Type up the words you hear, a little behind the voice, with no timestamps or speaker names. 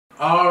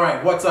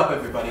Alright, what's up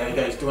everybody? How you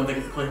guys doing? Thank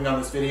you for clicking on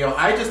this video.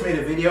 I just made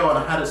a video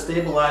on how to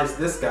stabilize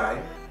this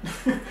guy.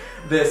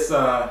 this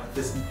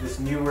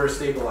Neewer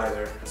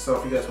stabilizer. So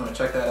if you guys want to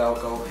check that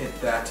out, go hit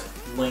that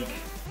link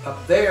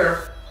up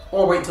there,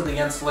 or wait until the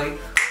end slate.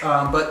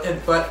 But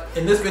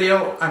in this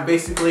video, I made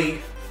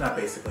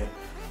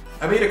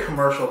a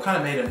commercial, kind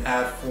of made an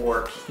ad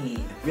for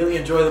Keen. Really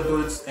enjoy the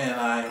boots, and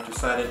I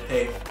decided,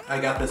 hey, I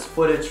got this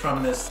footage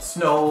from this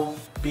snow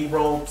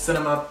B-roll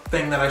cinema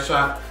thing that I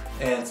shot,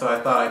 and so I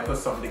thought I'd put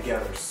something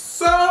together.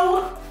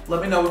 So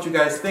let me know what you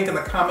guys think in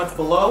the comments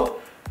below,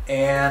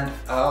 and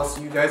I'll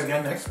see you guys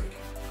again next week.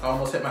 I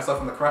almost hit myself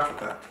in the crotch with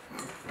that.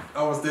 I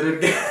almost did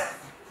it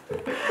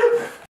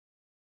again.